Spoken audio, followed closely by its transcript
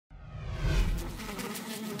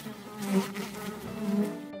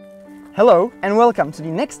Hello and welcome to the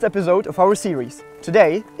next episode of our series.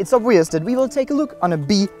 Today, it's obvious that we will take a look on a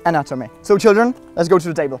bee anatomy. So children, let's go to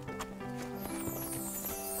the table.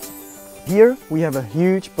 Here we have a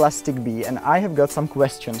huge plastic bee and I have got some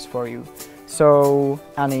questions for you. So,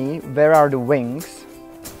 Annie, where are the wings?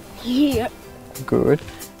 Here. Good.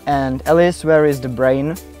 And Alice, where is the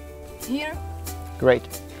brain? Here. Great.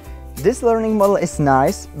 This learning model is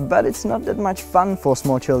nice, but it's not that much fun for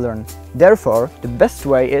small children. Therefore, the best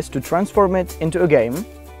way is to transform it into a game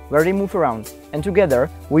where they move around. And together,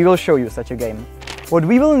 we will show you such a game. What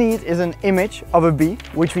we will need is an image of a bee,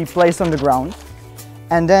 which we place on the ground,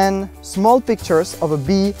 and then small pictures of a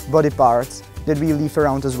bee body parts that we leave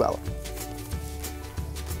around as well.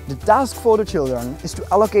 The task for the children is to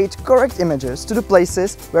allocate correct images to the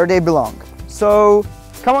places where they belong. So,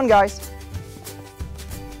 come on guys!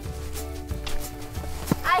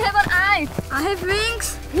 I have an eye. I have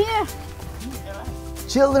wings. Here.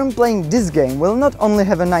 Children playing this game will not only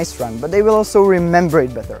have a nice run, but they will also remember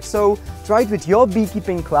it better. So try it with your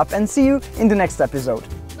beekeeping club and see you in the next episode.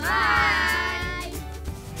 Bye.